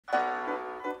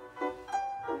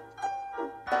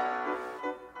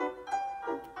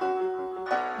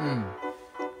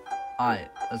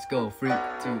Alright, let's go. 3,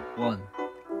 2, 1.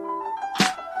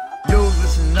 Yo,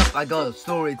 listen up, I got a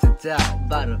story to tell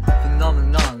about a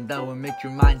phenomenon that will make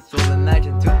your mind so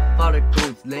imagine two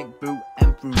particles link through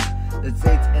and through. The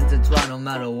states intertwine no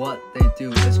matter what they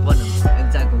do. It's quantum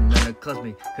entanglement, a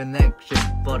cosmic connection.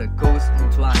 Particles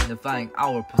entwine, defying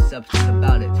our perceptions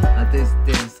about it. A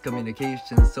distance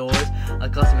communication source, a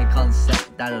cosmic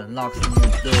concept that unlocks new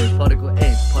doors. Particle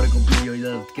A, particle B, your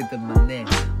love, give them a name.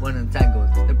 When entangled,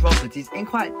 the properties ain't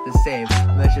quite the same.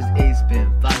 Measures A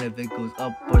spin, find if it goes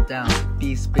up or down.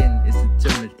 B spin is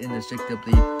determined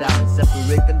inextricably bound.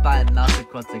 Separate them by a mouse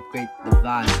across the great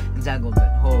divide.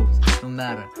 Entanglement holds, no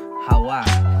matter how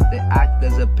wide they act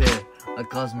as a pair, a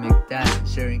cosmic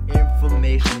dance, sharing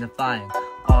information, defying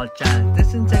all chance.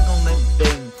 This entanglement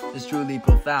thing is truly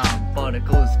profound.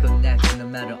 Particles connect no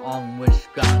matter on which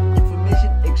ground.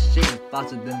 Information exchange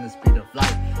faster than the speed of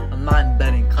light. A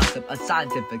mind-bending concept, a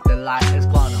scientific delight. Is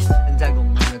quantum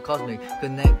entanglement, a cosmic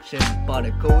connection.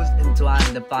 Particles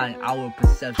entwine, defying our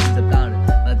perceptions about it.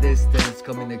 A distance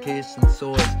communication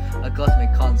source, a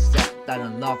cosmic concept that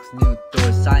unlocks new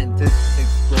doors. Scientists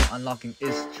explore unlocking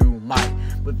its true might.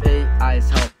 With AI's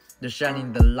help, they're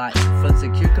shining the light from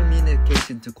secure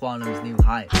communication to quantum's new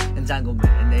height. Entanglement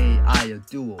and AI, a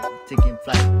duo taking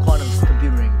flight. Quantum's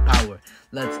computing power,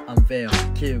 let's unveil.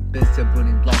 Qubits a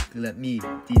building block, let me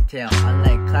detail.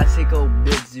 Unlike classical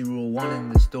bit 0, 1 in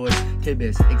the story,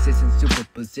 qubits exist in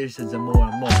superpositions and more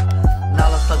and more. Now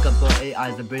let's talk about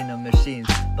AI, the brain of machines.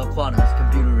 But quantum's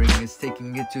computing is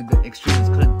taking it to the extremes.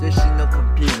 Traditional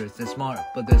computers, they're smart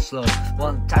but they're slow.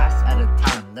 One task at a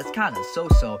time, that's kinda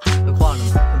so-so. The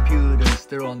quantum computers,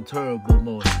 they're on turbo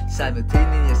mode.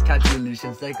 Simultaneous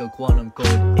calculations like a quantum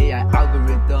code. AI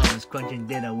algorithms crunching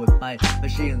data with my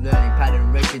machine learning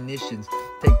pattern recognitions.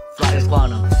 Take flight as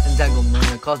quantum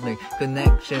entanglement, a cosmic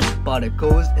connection.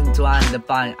 Particles entwine,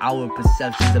 defying our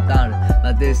perceptions about it.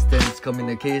 A distance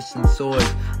communication source,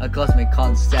 a cosmic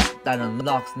concept that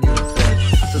unlocks new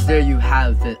doors. So there you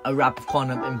have it, a rap of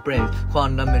quantum embrace.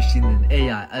 Quantum machine and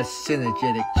AI, a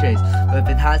synergetic chase. With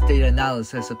enhanced data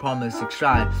analysis, a promising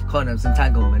stride. Quantum's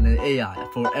entanglement and AI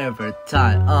forever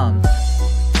tied.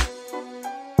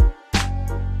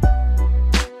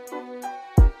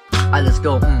 Alright, let's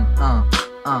go.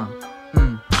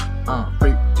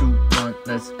 3, 2, 1,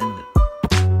 let's end.